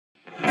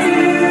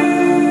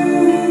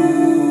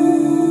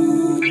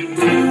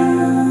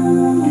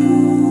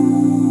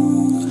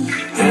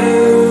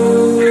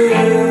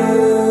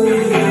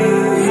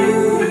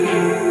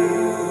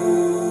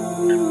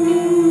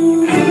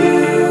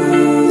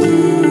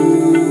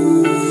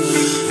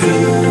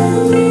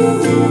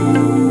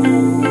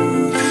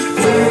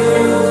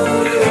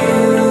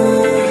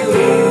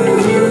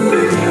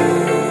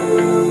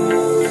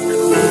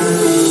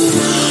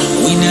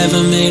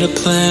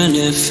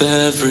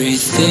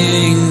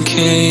rain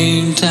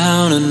came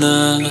down on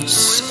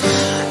us,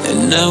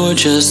 and now we're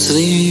just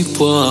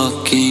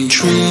sleepwalking,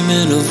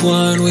 dreaming of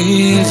what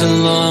we've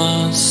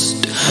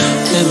lost.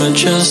 Am I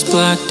just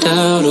blacked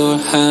out, or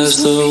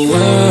has the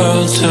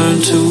world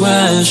turned to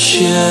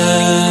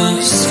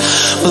ashes?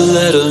 We'll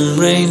let them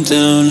rain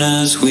down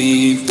as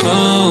we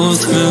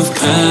both move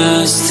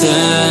past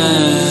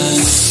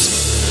this.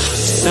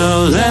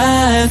 So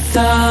let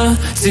the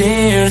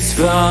tears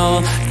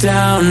fall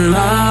down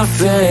my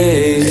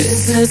face.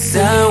 Is this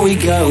how we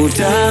go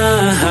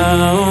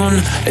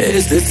down?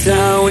 Is this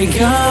how we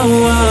go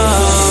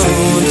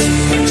out?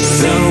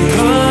 So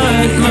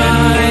put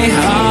my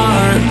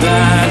heart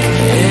back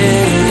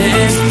in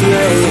its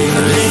place.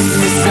 This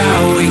is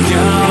how we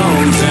go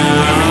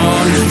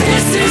down.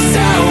 This is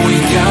how we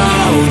go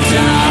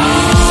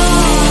down.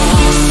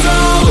 So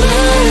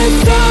let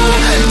the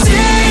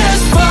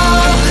tears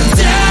fall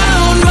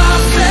down my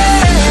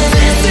face.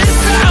 This is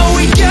how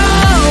we go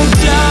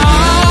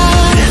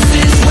down. This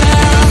is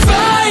where our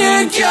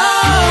fire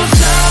goes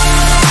down.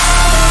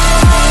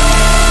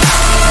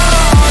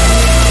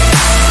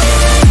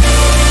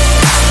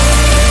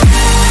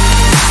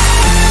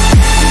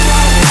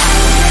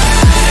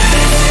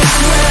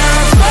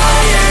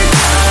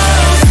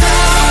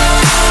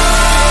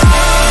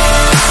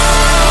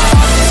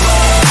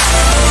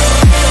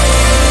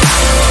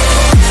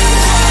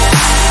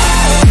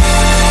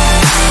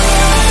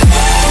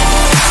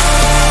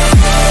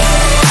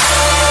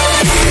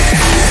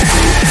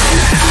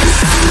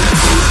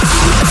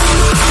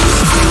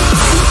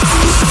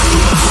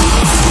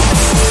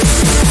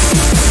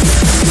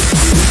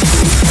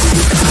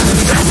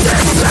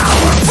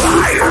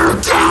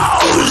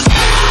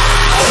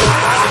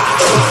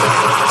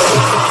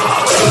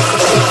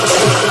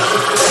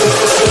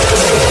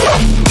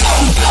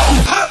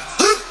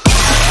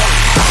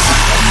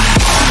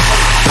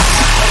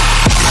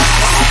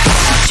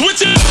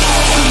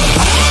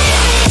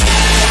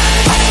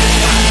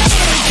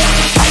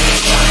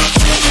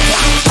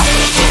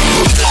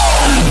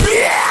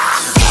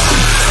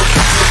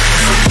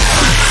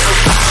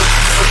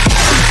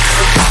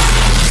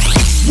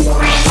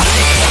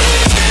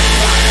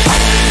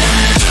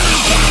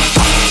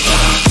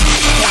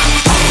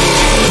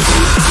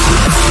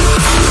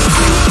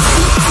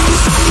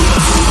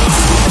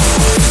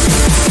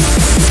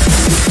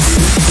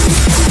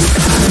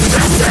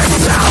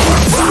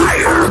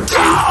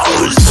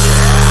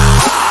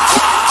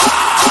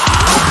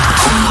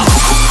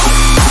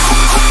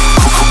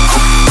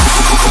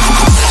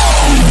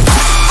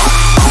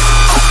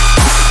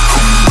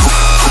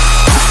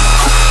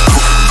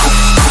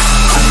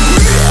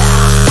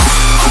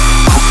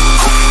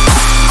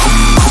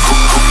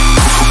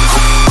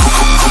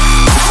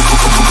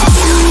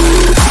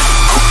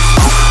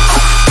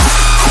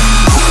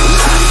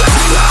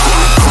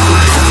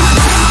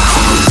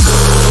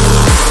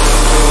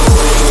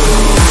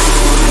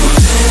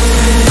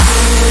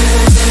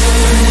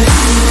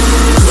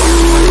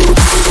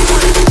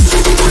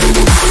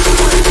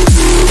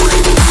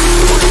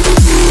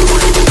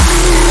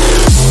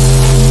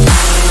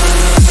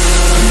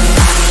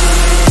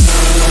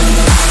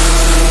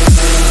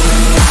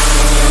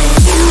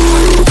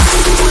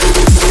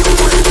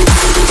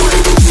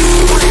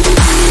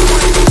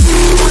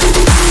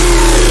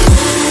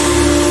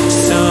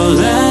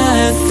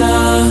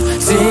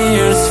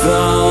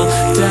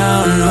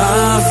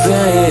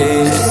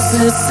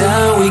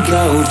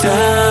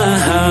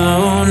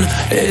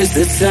 Is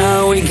this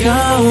how we go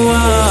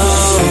out?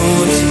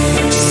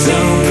 So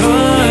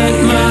put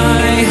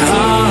my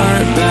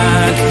heart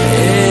back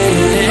in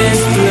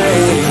its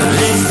place.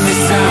 This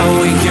is how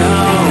we go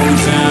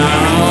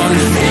down.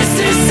 This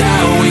is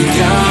how we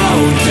go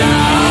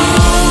down.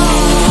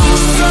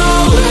 So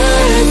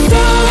let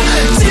the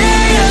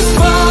tears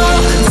fall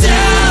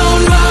down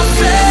my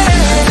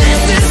face.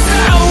 This is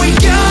how we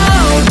go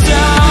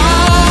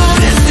down.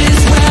 This is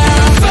where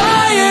our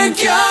fire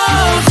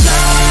goes.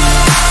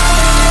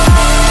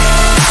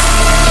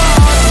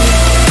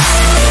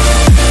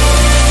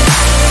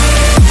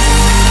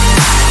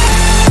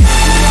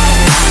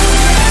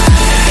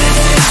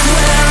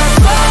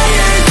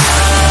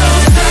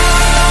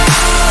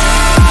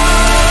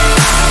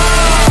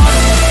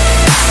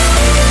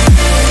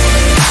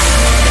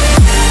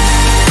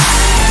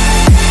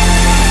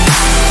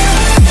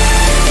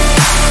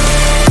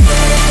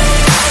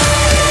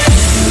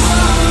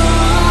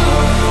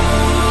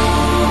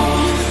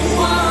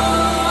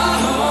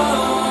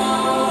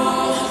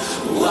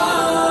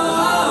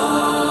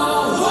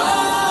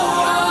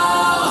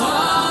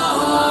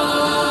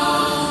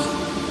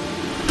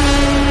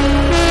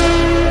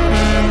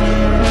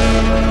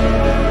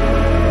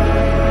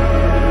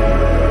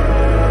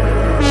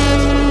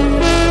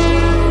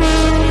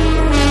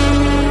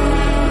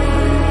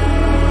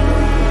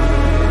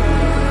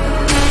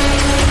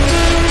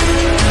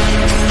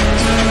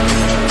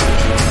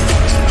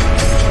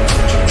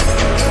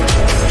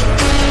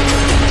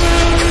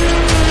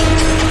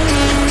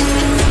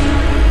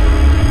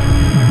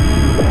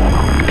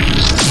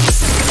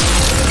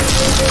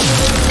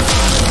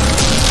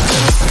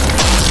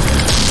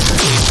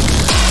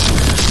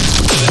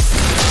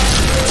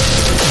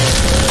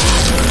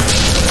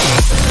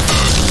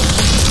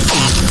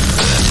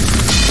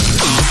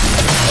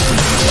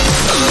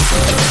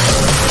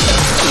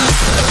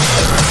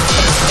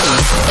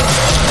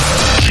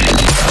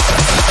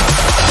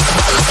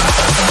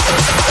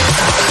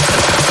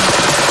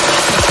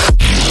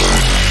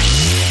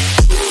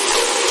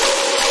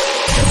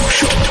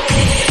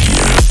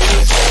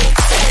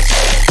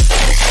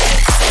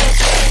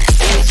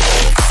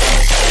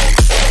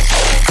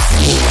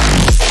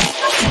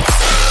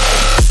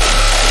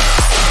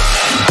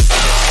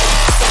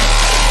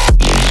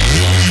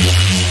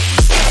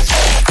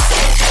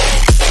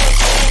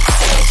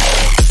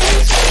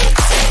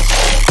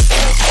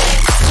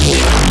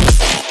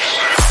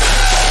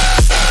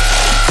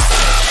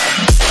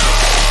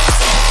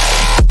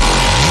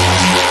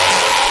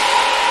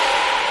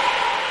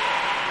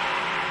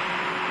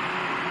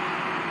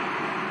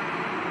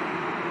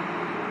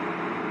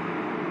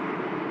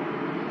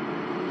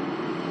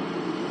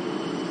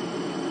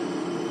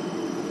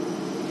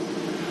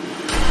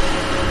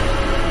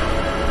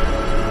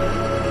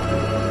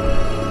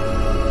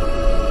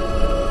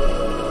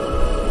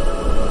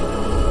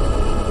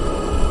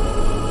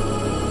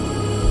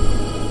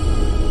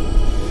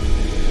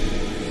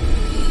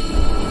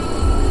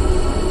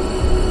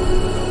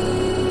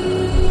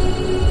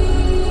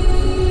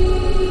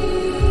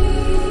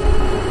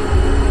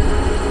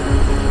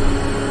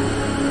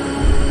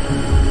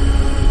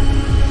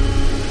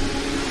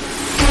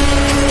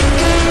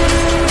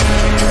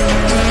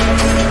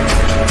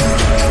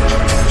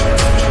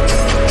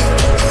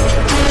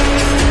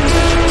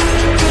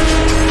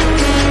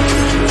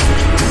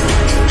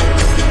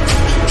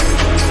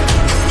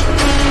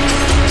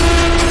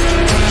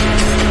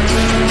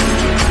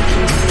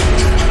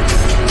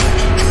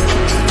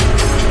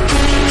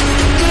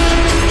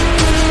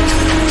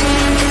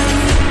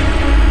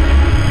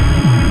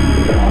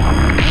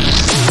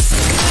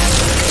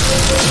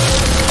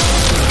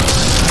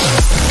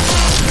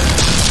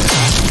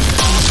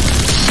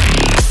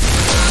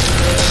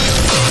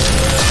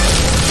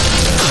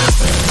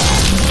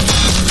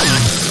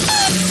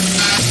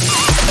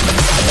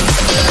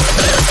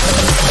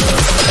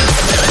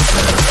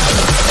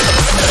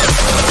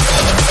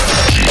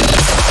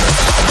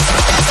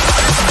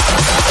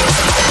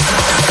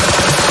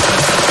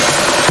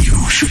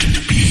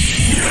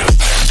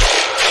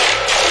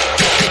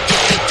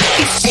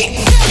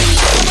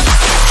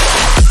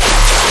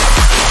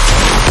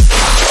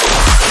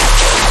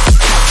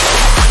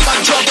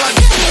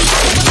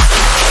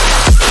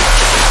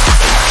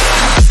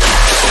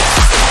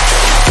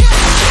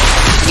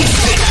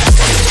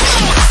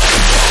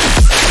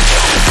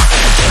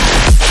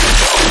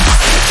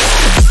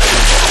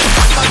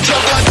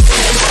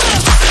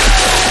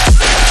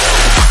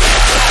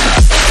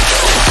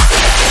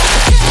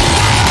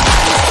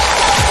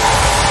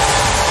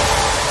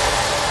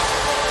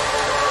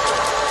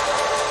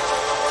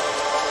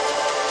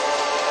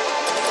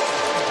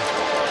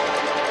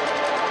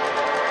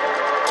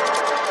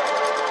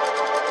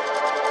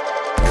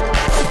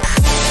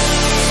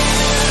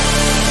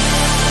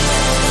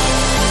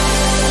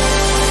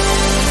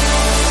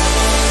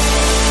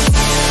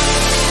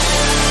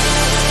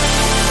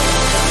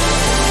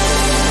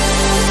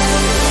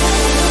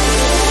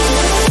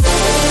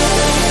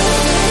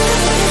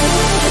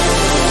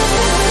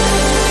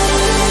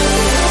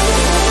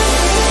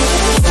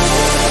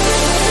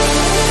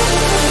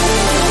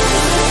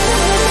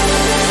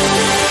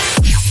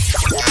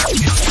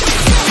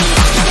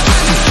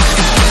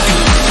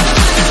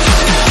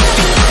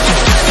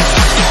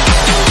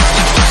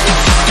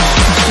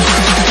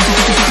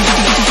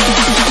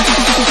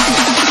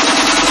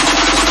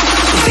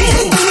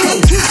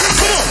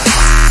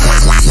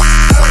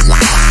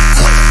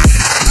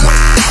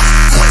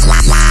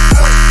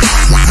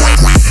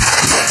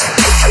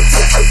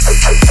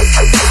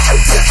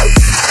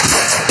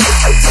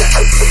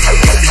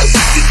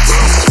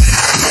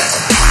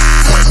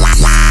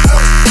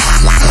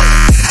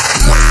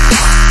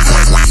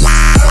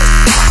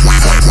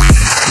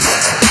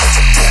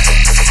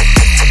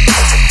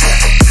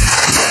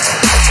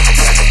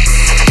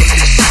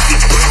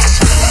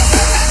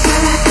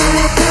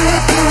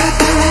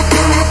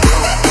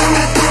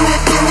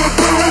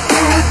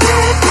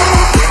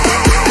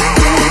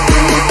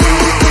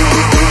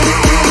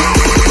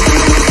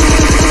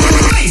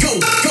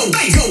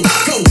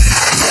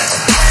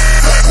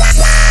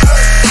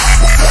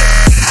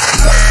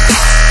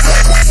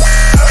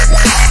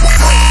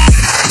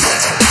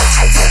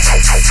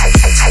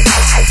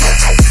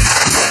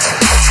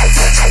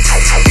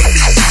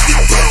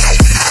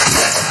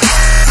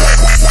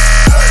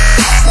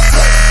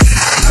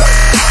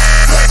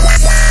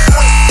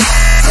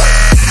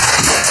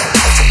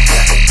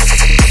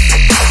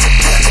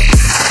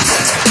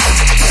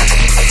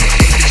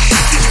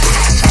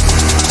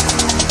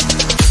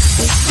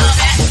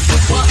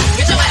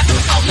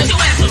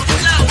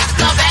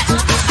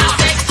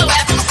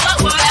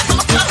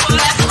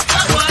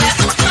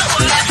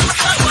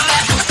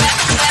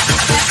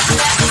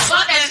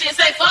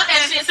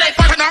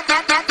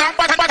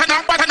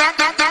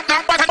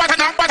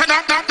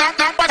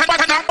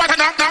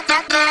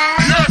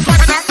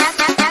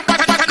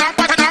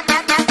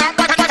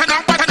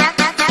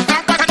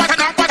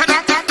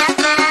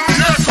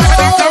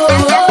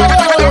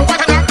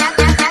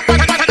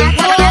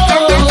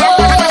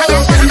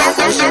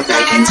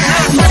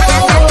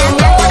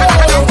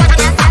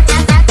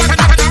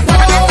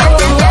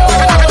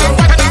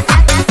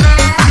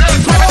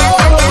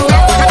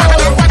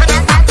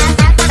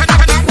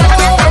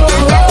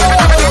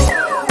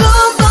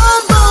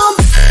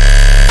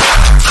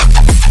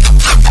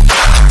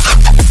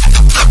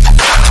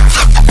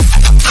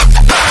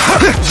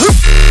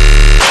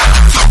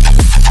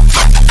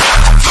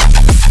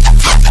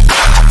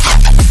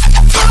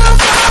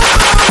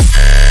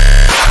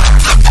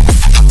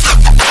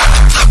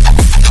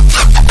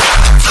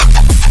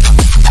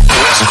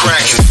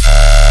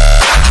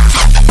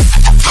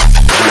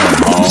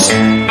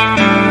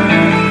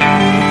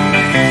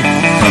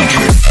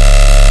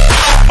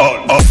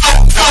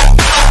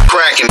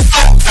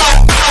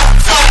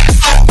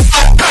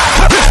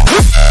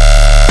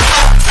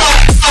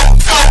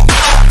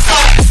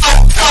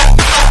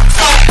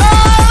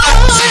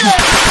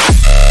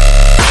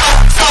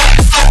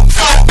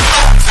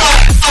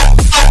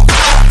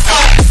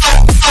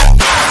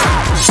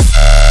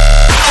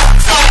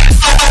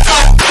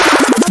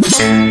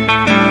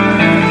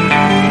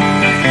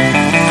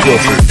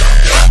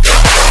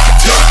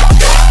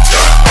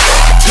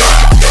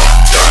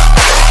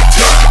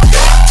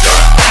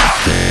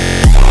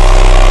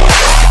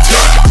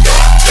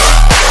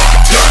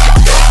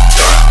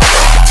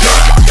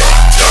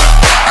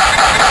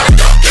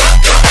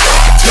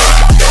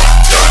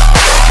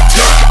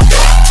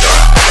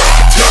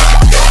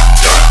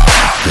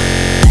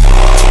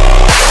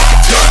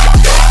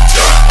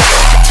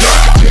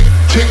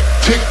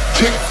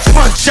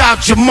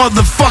 Out your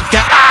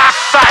motherfucking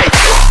eyesight.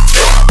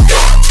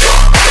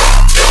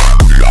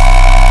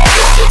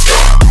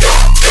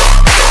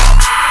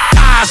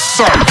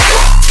 Eyesight.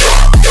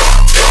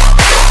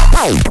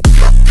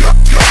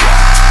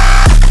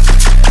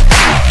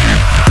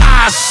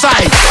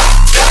 Eyesight.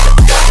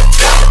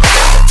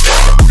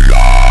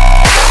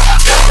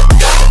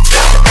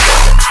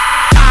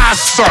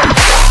 Eyesight.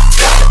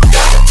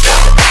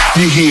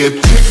 You hear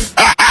tick,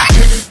 tick,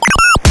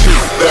 tick,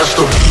 that's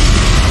the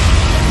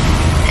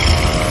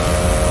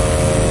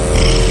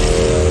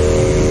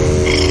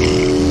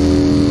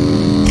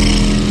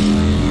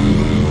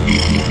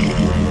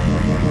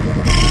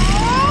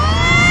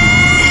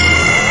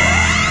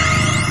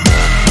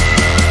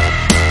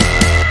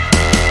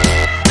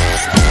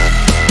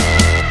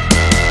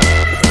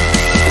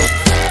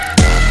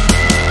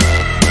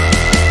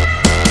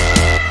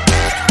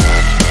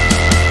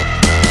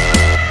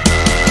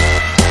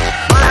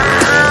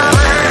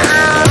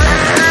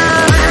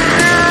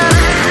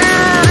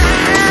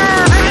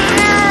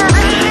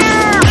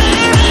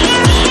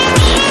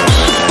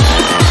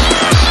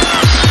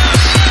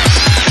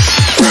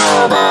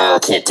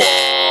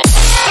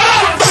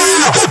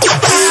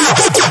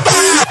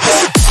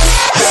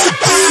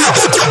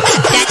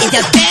That is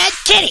a bad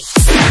kitty.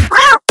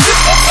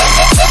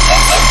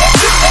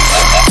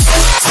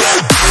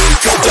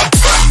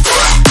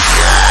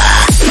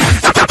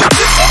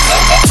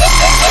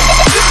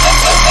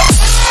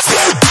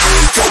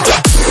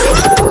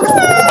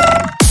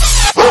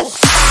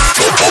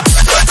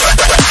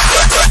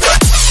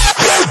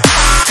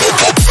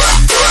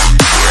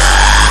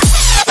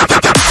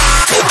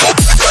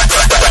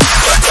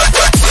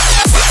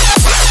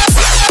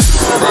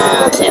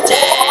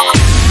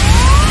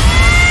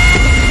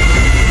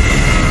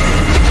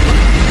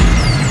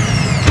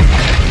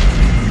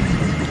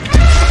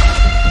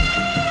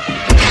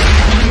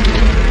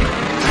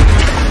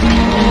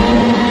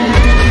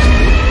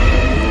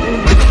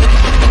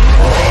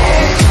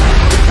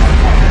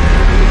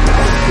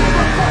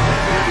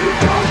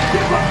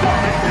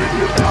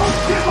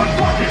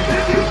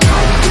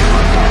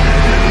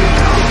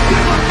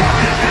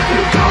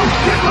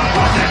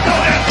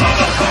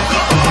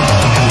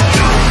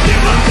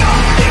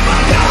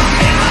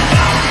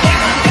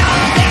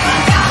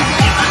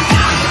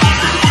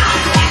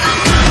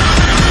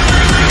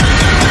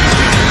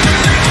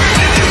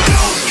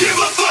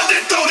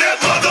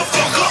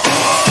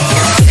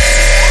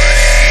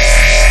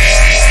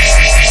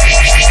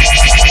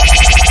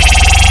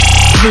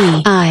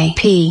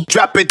 VIP.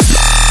 Drop it.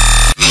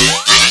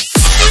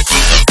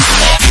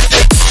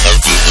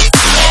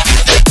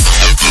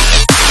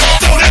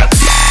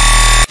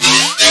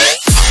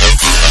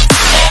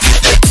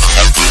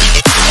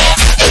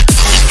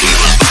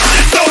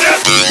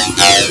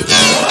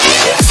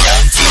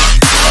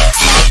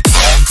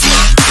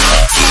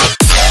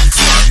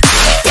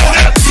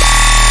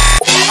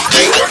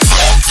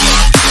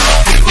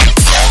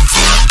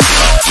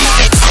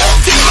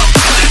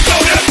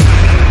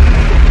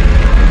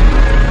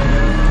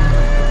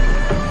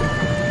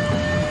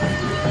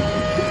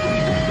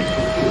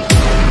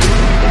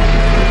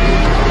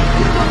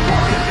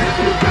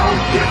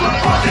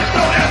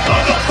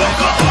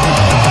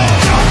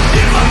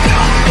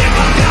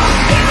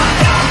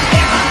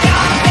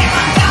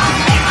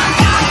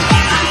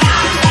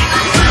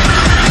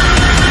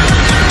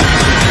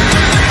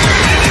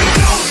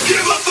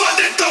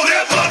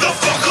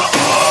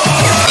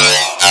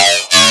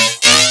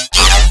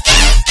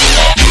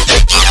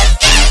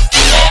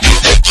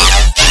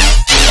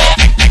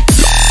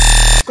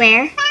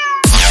 Square.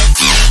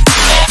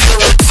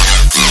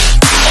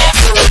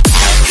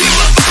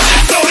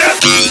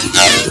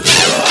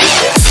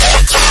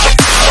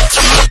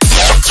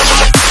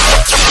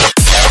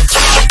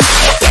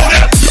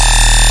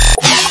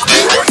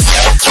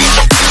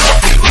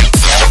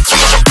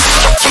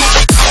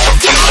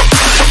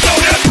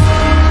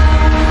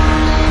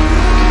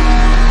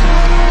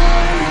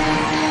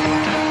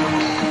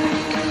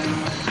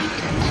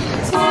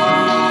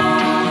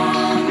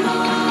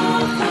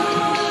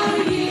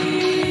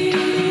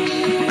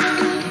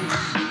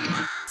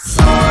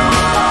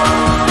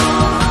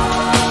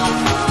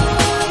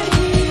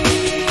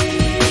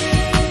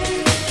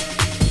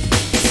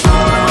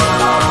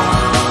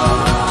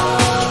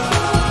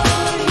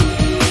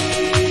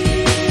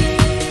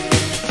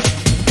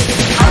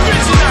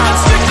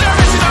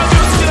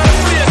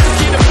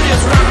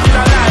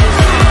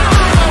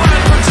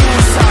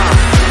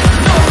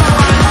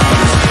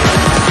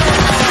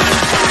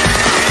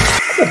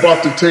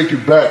 have to take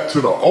it back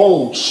to the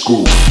old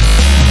school.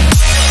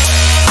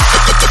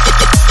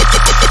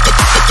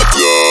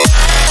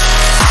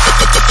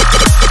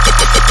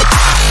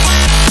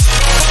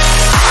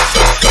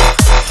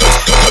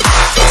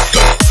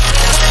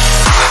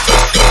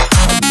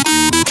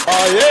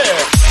 Oh yeah.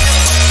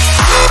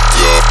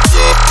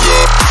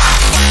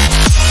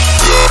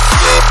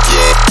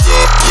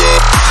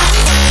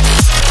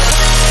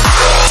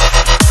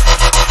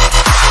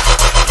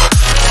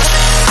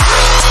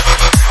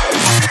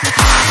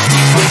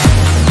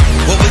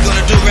 What we're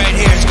gonna do right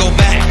here is go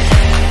back,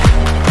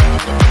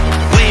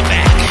 way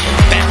back,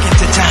 back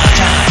into time.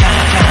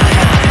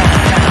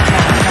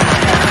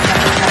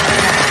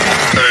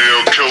 Hey, yo,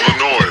 kill the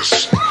noise.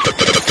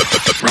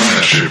 Run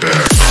that shit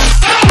back.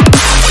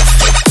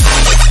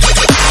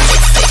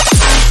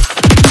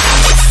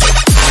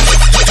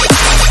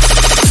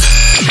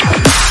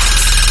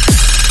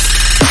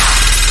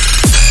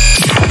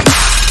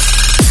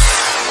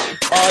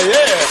 Oh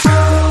yeah.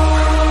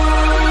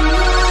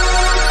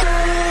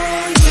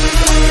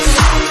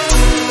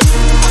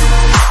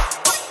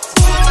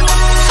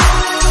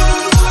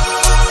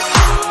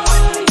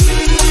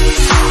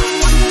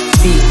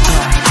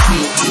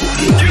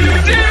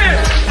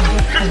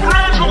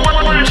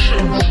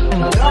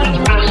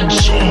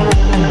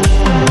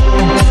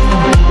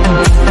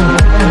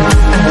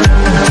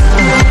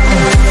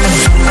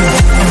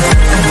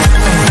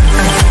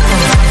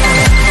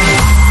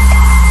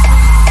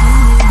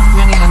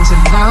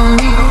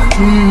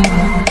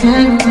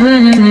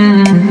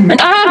 And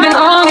I've been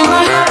on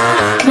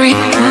free,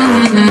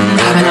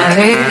 haven't I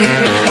lately?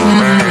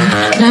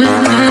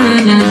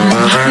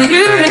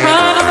 You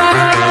recall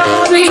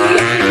me,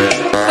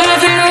 but I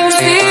feel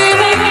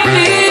feeling,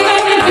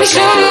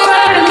 show you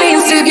what it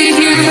means to be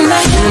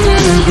human.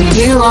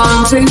 You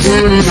want to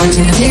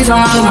be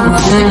wrong.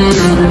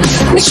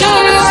 Show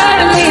you what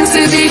it means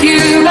to be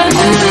human.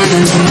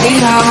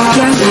 Without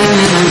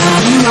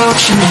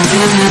emotion.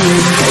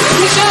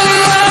 Show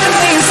you what it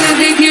means to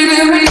be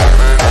human.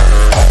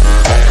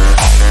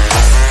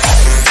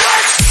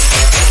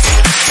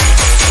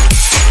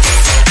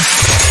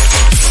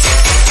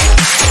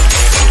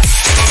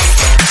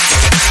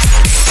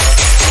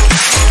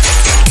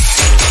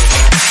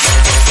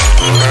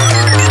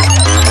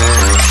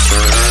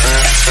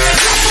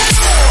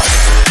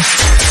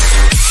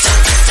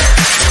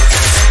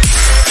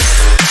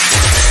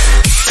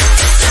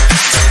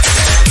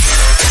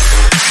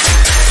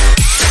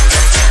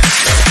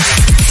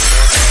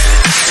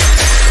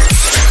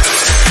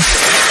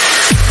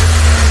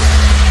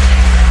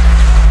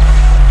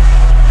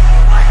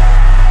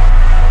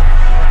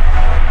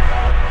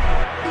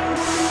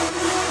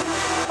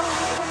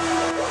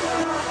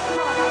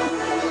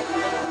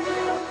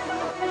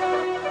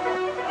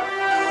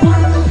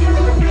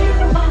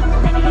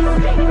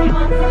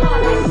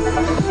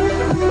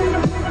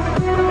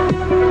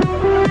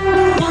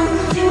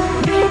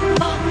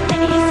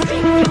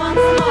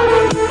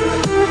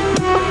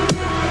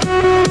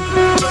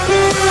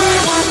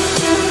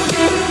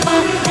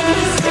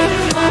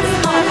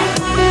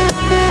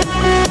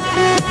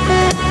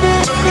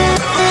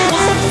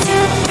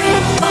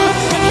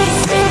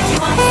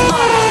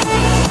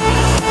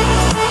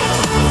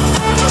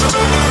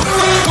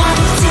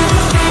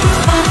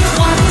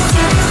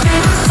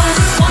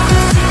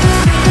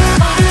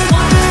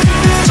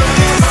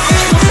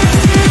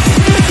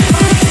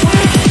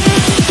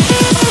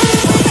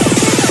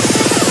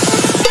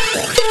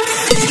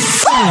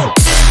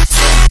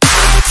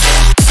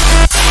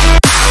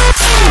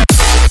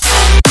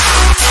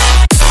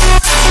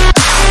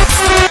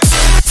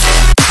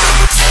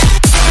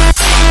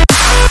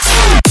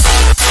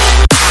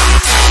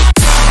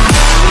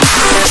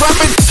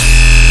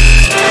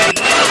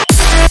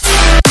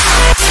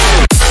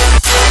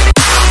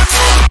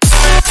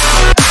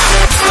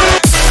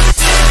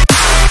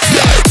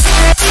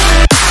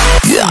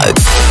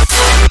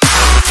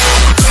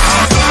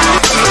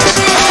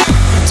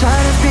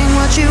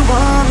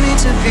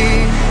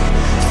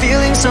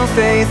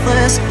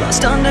 faithless,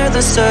 lost under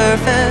the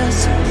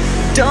surface.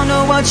 Don't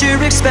know what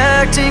you're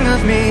expecting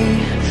of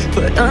me,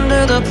 put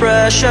under the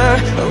pressure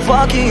of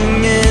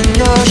walking in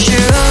your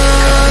shoes.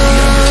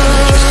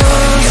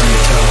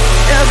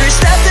 Every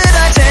step that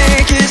I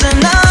take is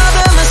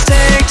another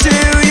mistake to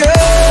you,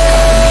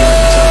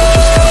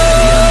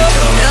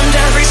 and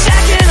every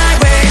second I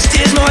waste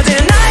is more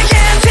than I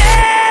can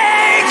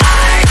take.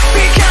 I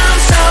become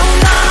so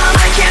numb,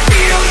 I can't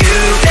feel you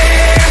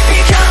there.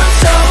 Become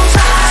so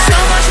tired, so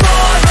much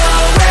more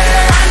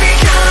aware. I'm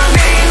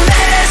becoming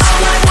less.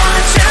 All I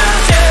want to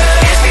do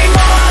is be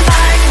more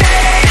like me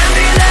and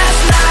be less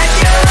like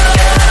you.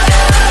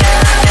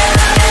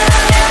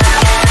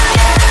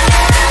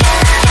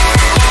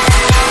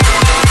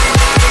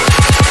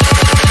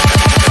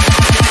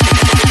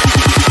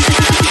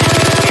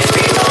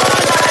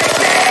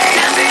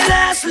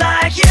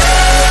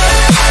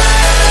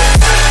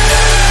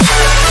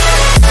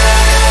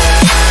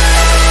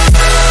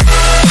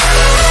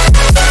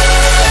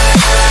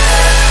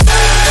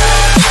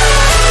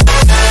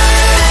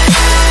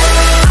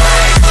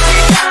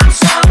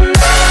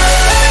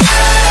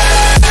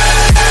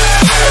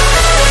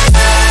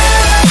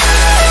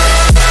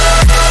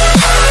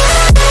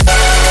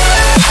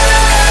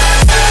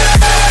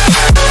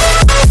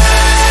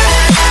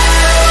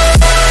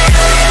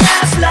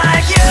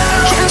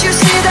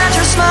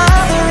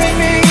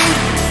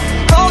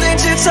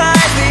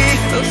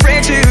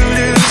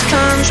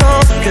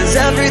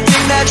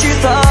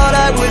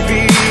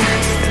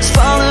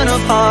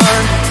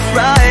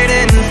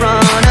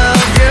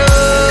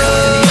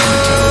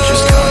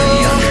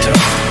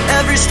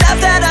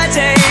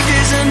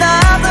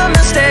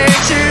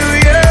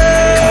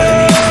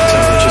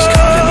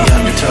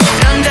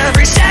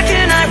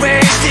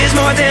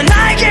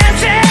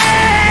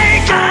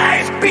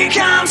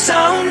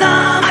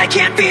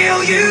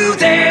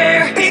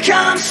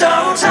 so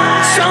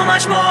tired, so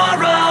much more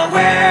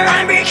aware.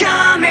 I'm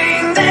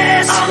becoming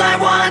this. All I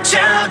want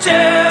to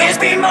do is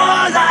be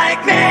more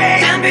like me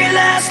and be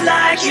less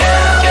like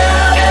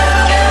you.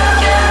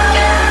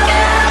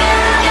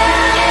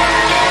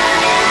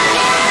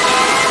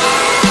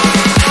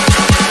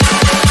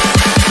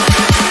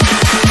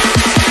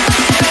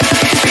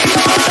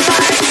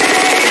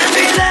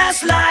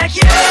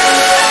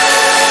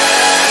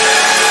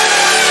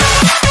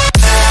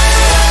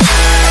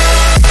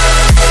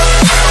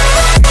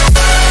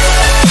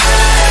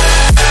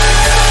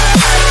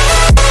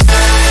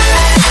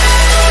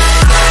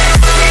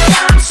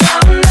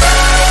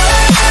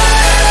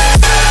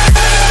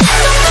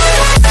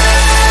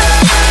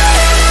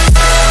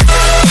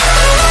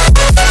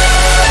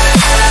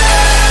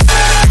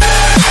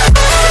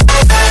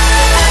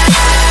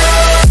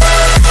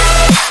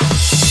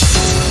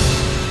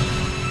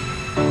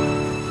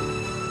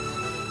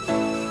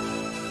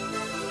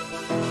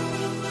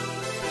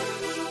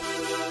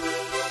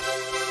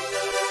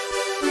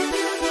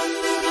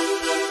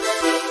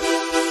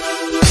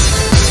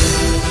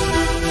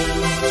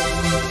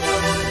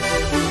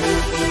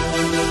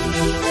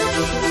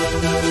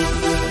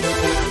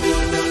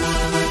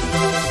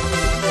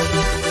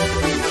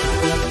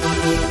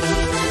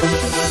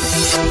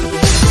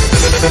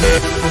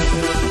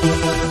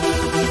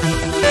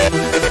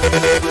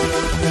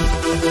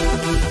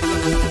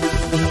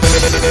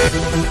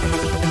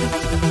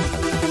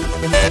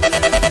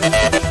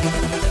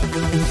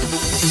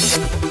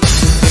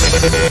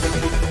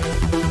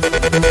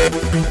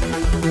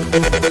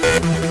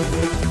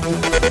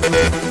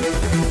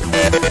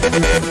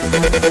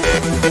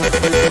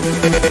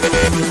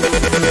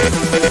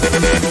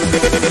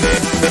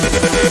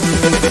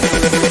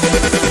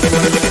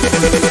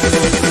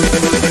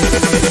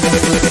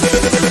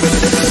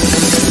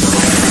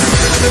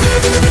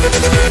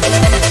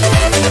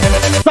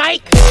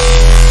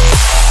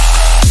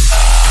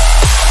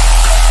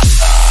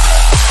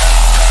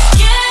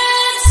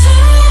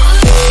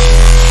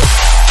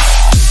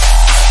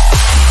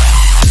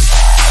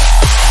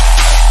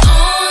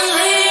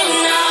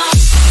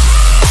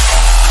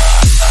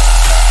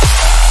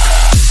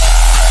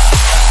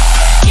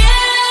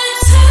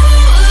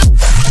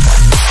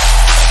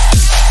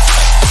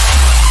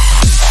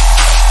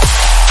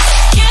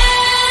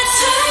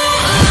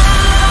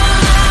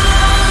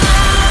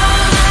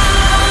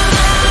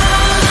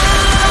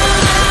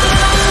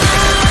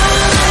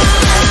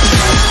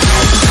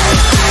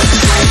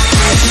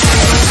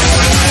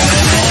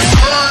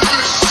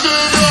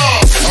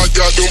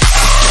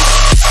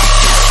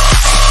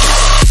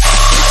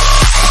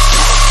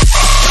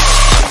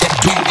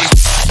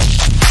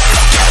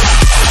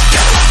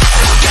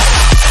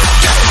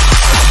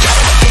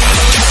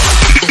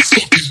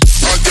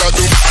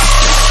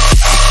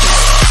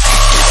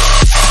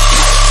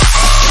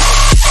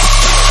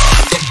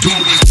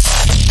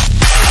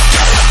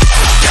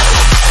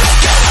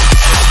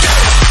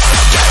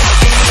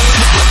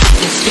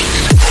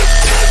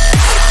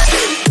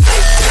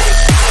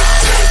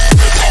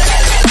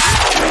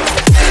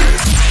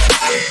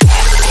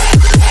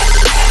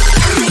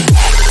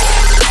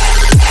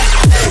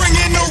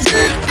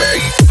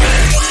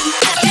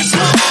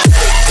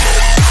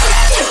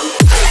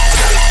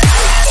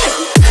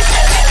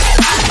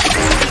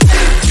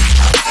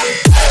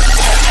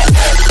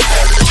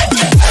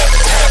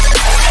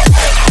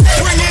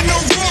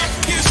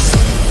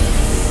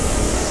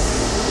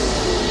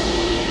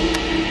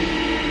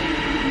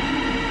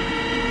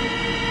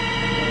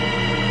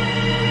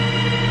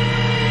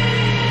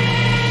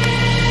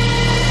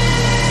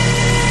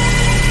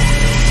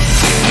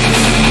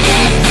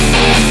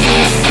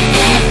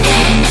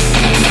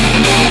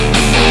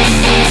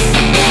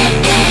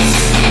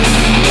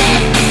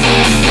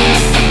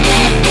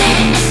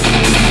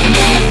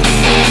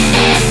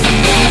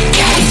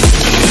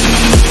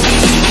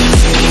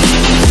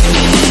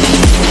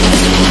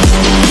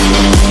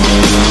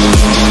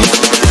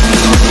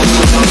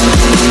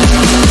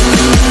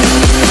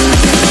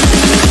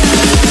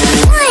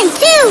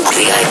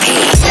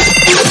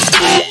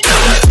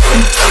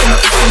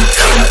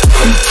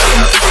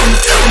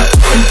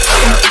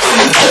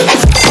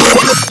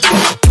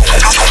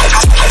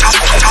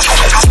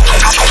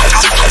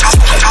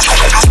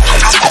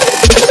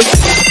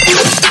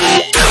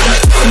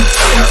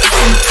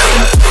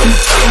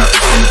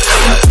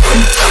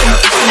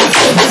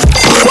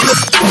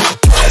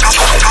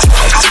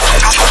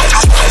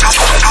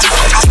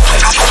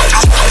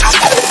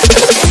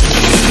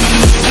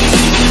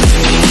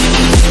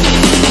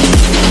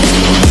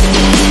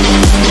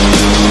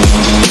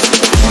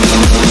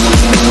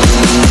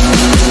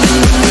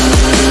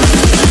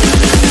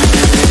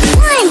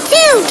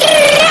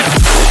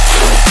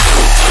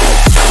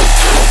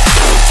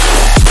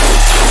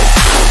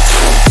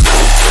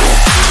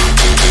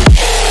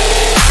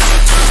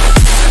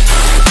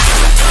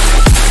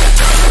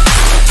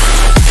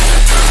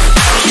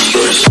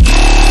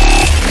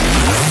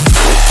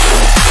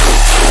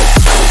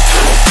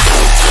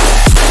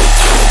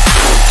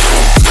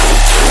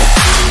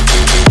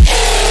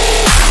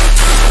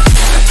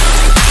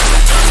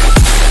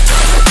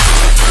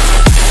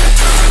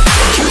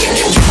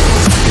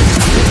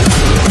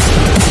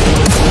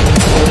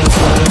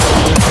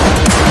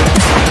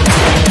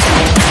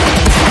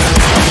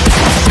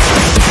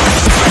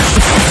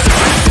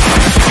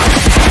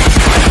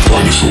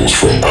 tools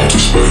from outer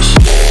space.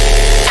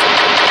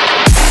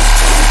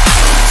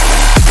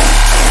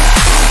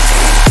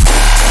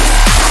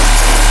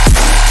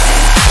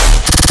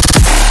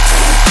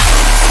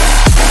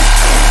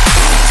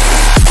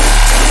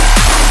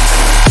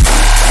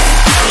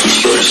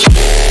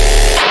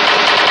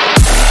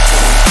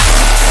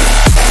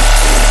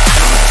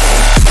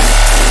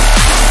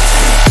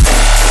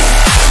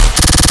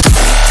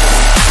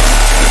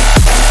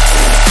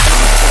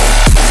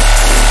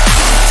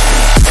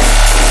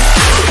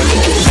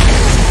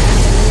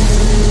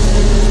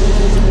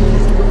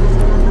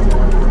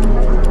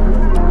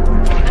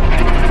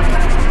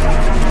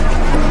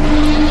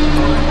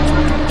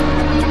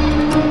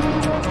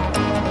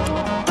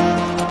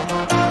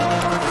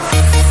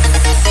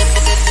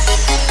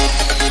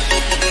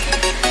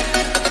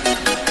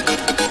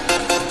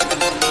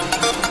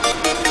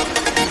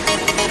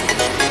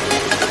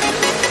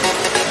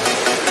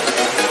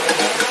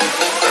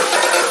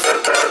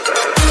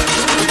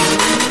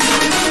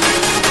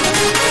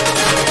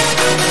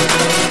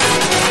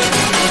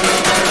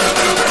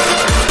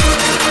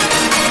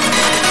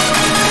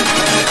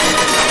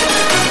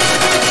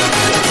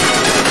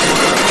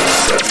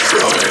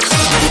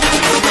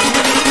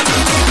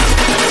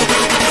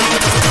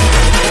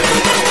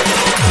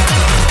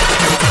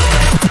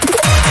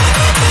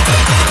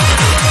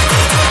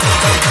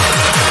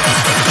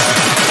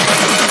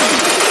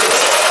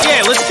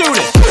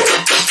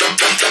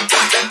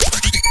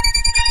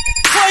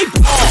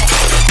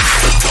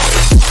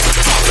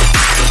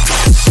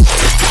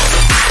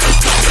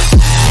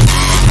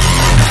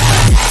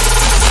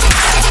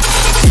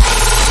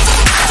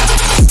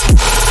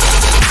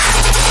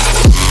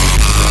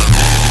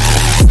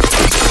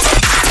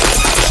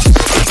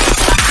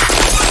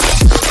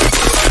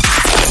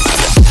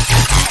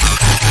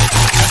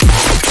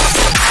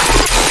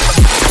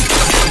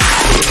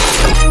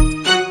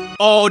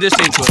 Oh, this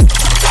ain't good.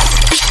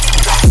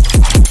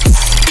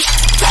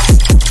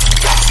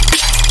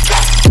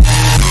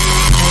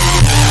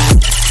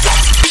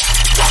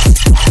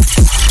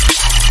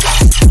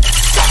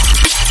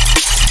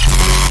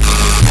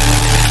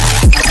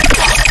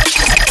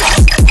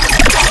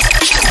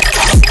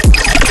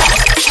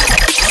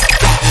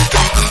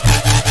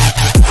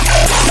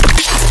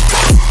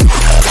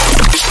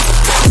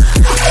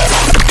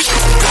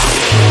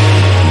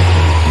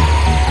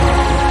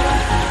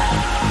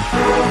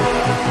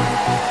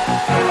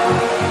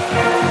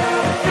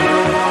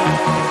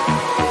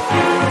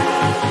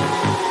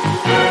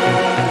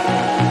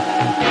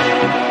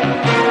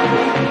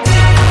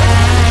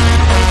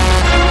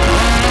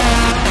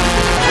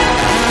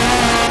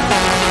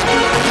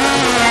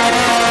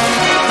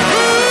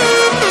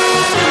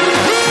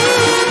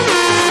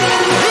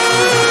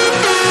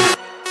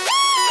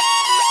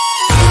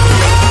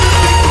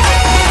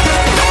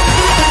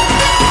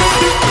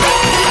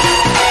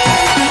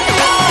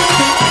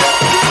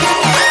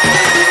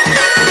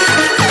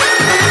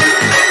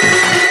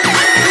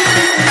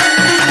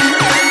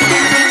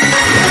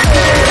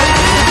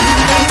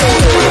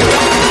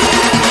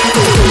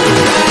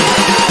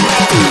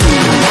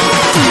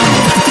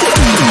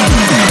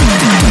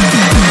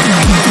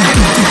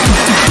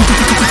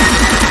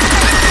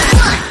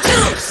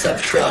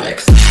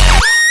 Subtronics.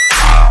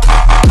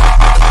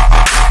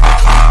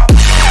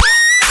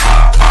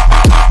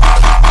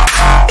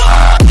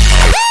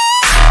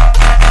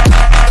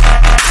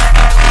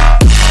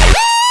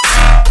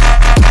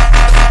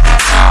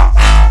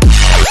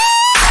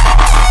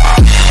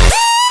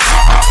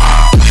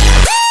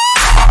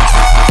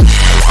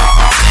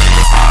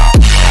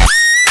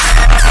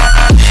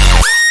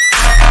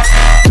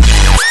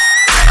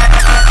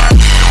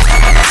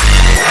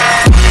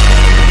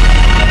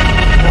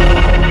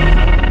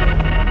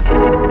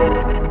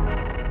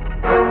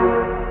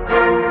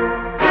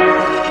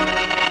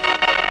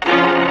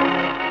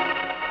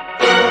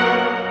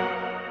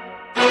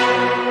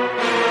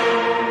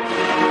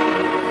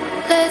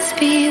 Let's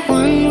be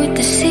one with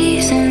the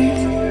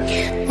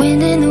seasons,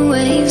 wind in the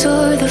waves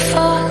or the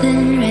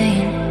falling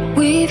rain.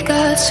 We've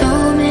got so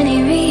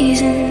many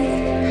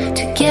reasons,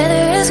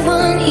 together as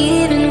one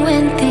even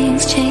when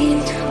things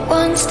change.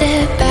 One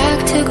step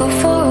back to go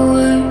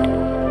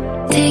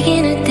forward,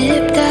 taking a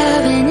dip,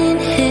 diving in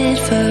head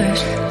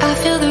first. I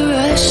feel the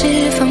rush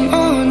if I'm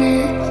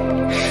honest,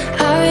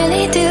 I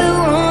really do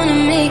wanna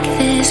make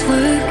this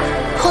work.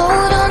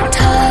 Hold on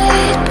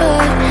tight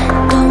but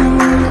don't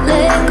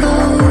let go,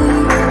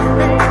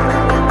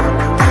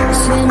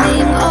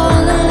 swimming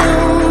all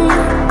alone,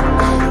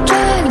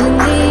 dragging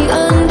the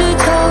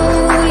undertow,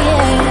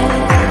 yeah.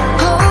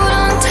 Hold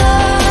on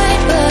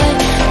tight but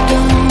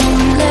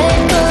don't let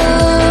go,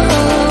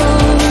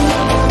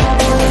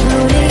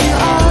 floating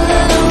all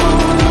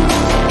alone,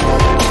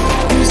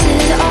 this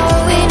is all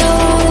we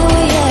know,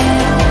 yeah.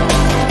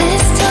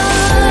 This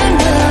time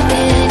we'll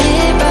get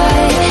it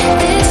right,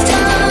 this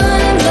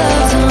time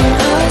love's on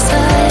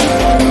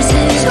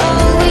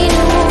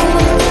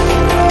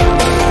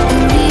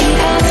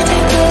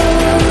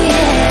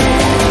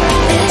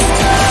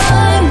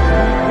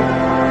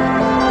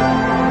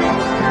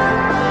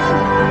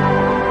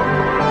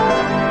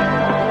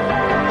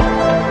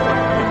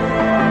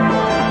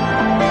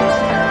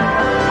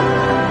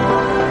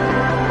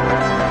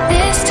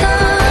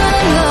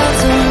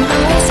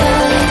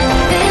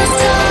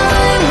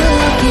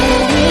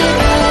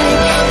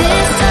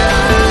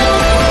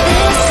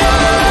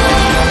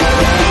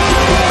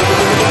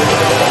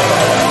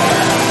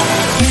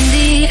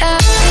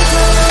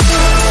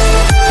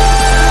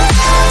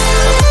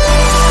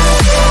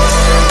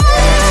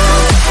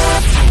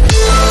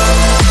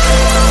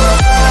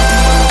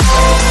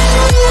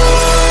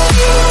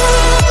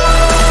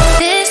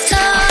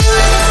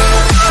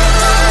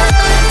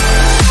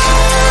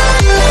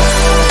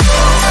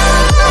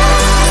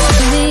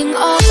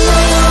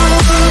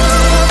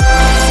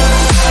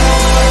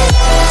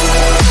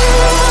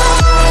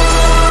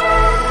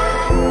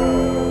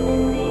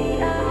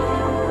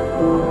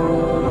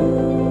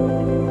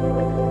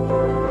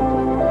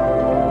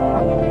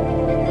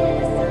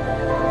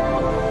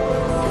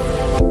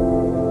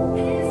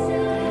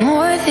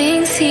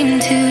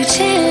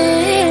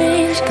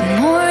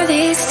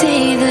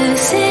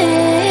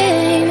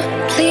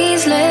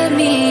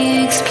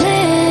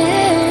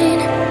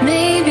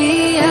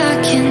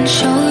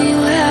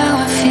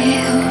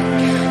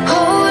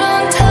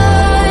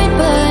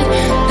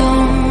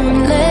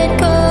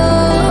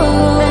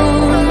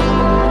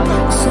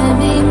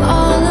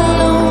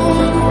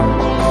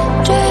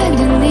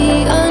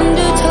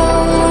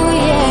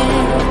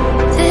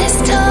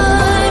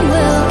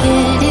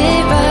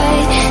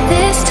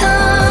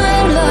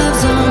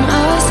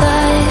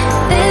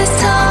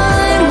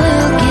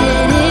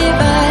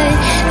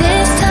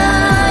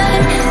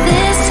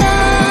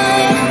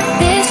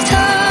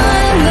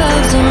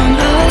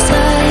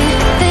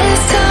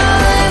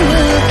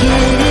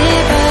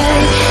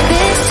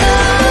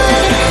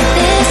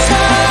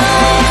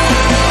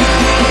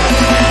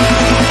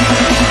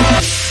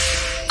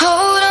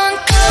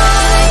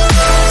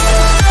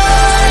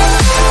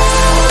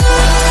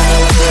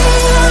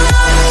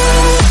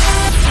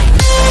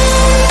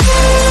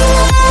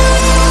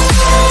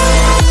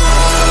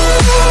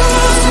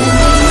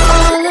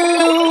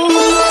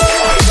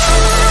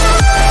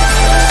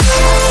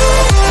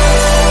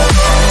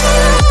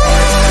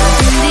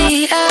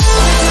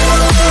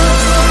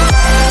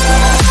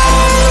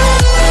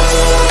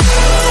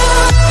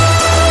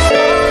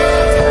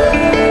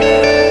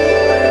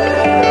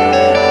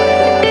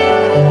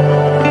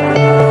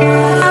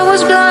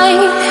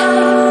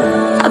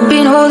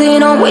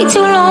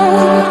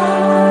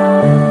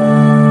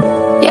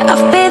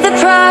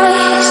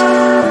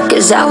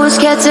 'cause I was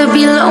scared to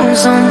be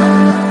lonesome.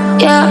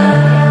 Yeah,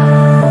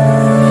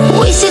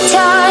 wasted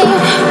time,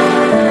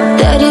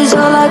 that is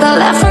all I got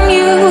left from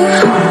you.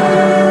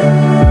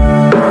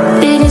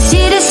 Didn't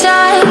see the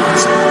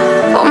signs,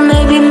 or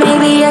maybe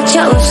I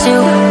chose to.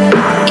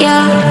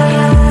 Yeah.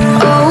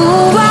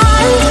 Oh,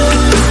 why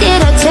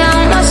did I tell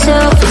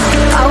myself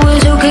I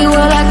was okay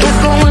while I kept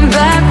going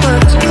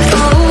backwards?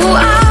 Oh,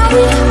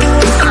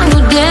 I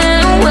knew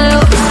damn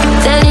well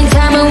that in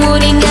time it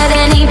wouldn't get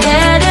any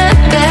better.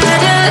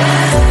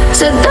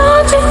 So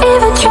don't you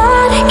ever try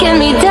to get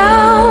me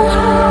down.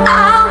 I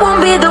won't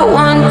be the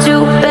one to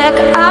back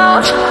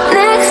out.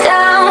 Next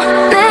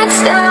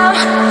time,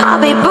 I'll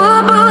be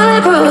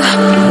bulletproof,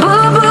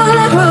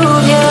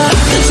 bulletproof, yeah.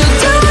 So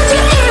don't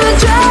you even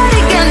try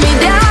to get me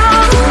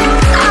down.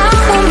 I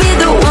won't be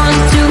the one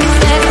to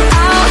back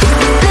out.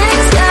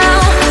 Next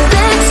time,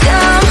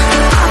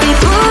 I'll be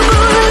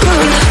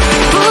bulletproof,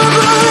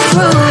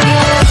 bulletproof,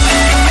 yeah.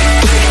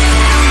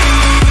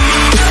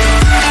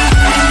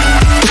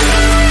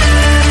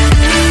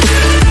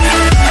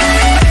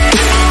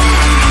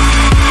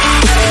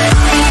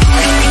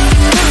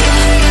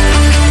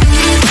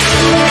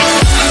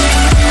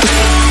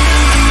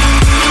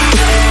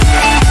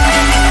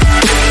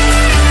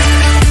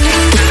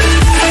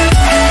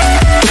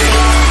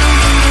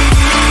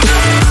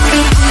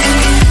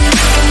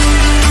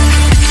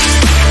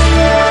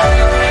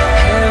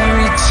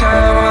 Every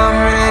time I'm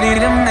ready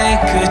to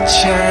make a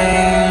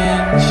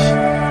change,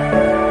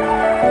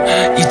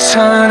 you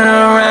turn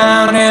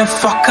around and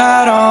fuck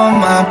out all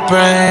my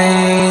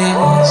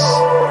brains.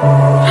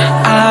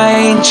 I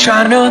ain't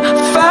tryna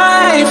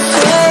fight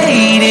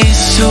fate,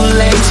 it's too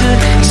late to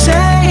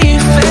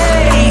save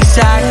face. I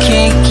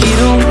can't get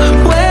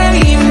away,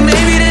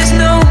 maybe there's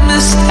no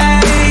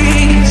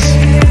mistakes.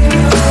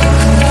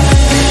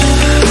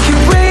 You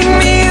break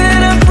me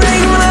and I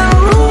break my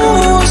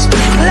rules.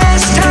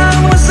 Last time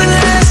was the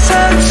last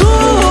time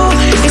too.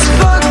 It's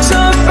fucked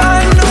up, I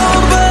know,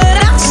 but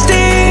I'm still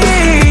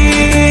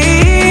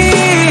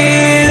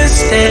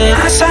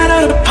outside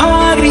of the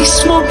party,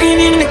 smoking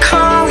in the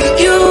car with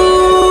you.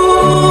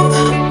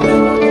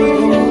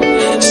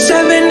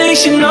 Seven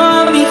Nation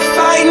Army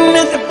fighting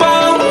at the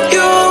bar with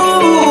you.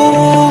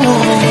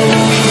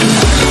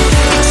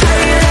 Tell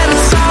you that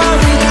I'm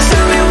sorry,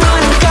 tell me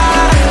what I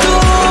gotta do,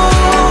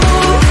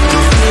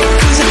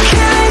 'cause I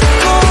can't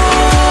go.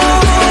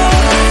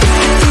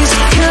 These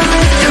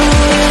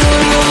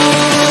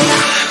chemicals,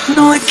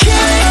 no I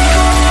can't go.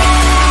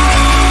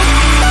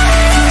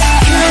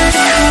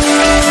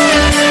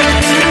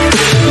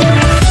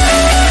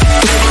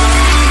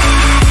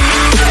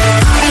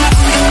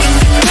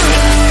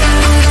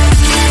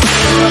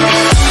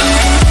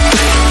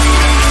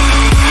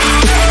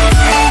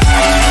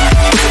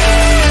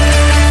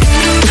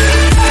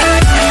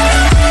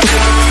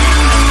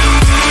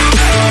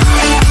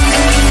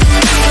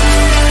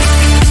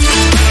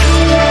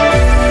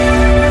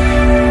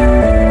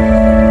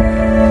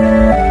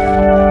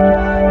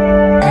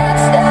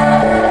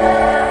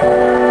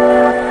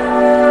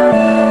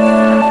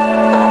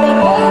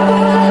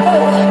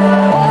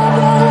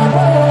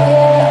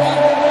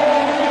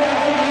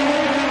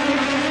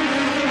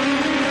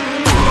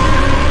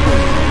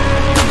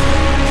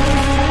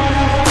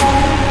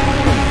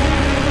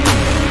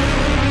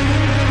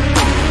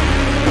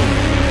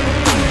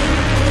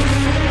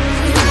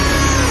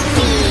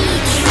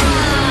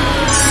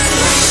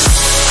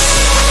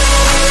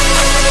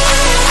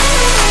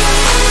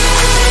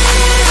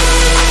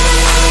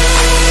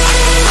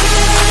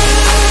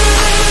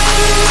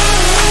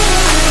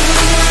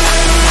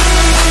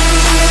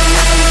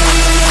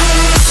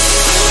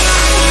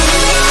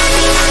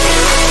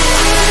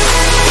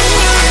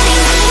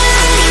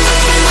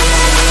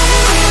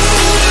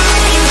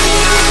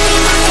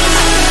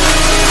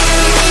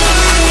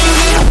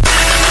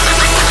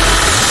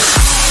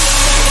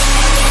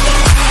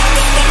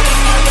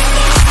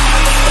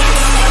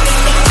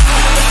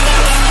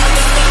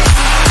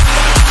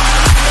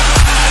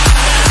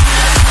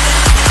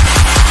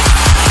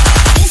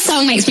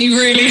 Makes me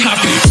really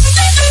happy.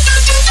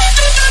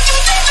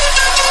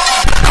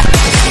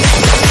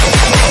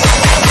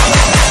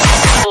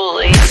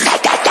 Wooli.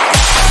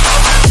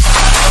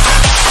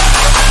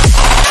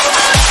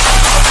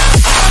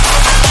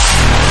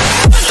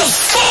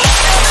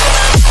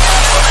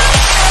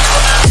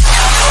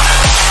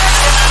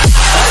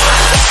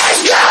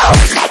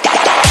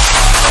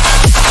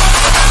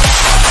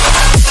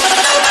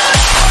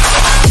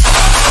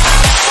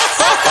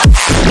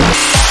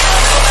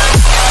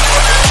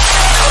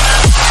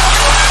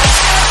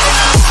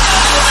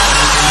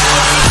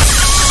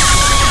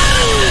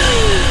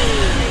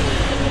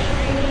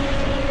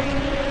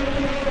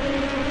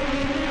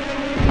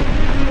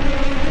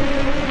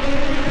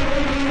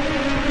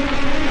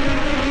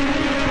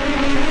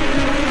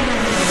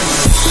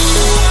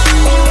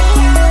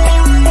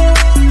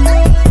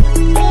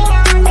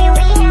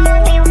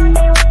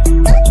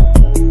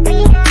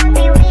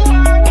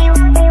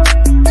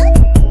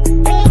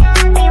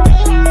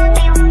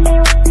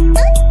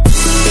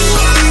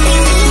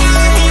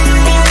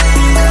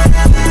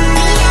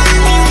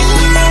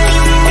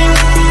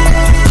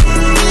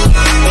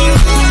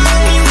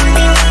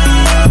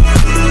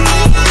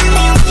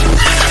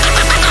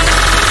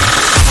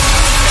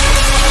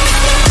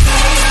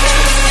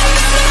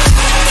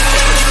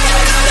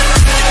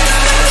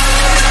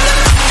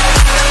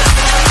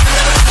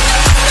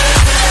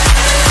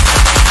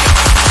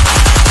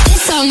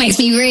 makes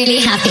me really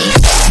happy.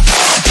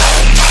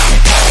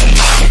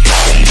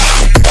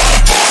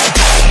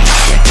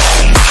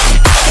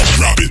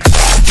 Drop it.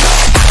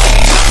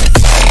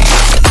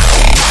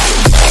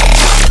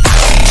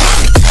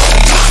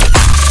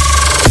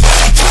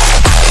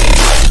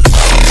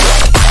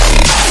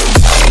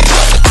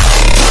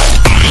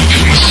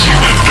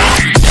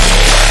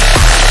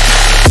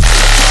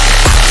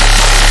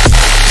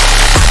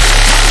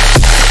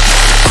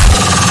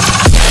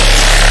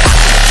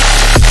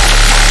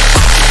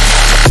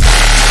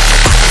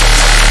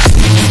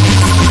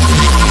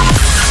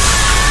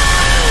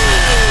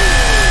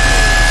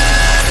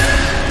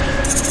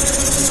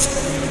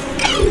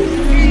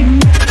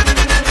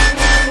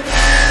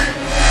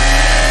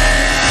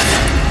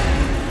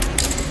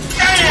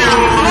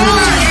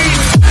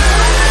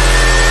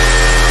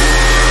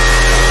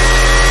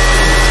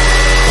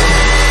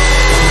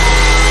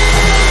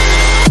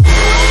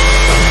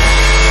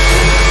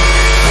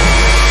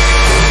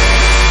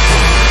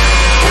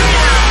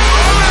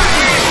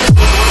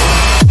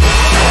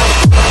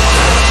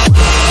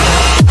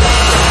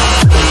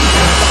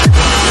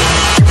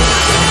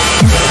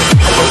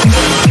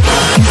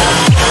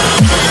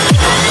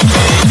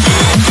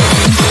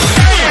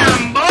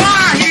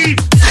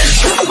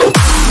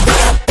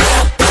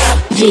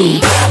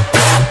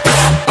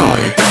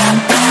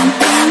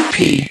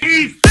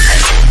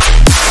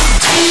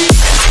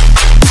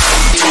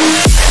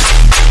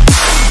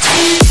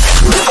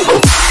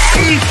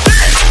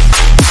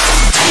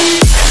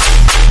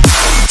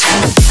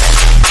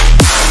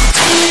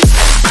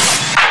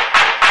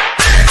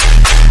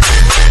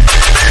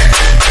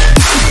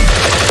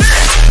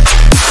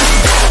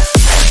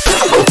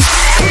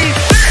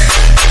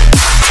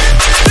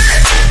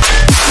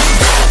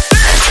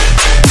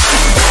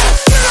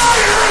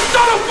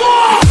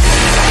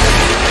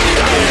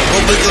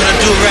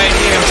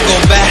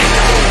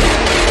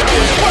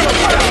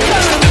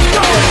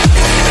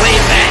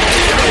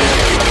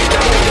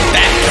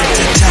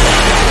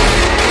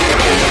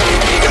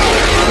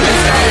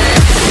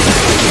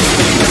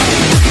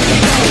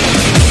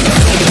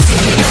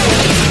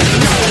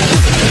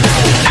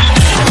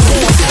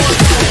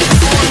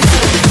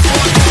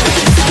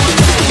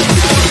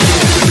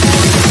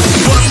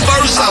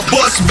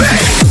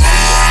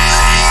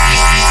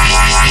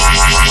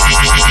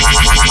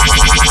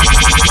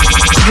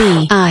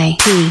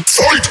 VIP.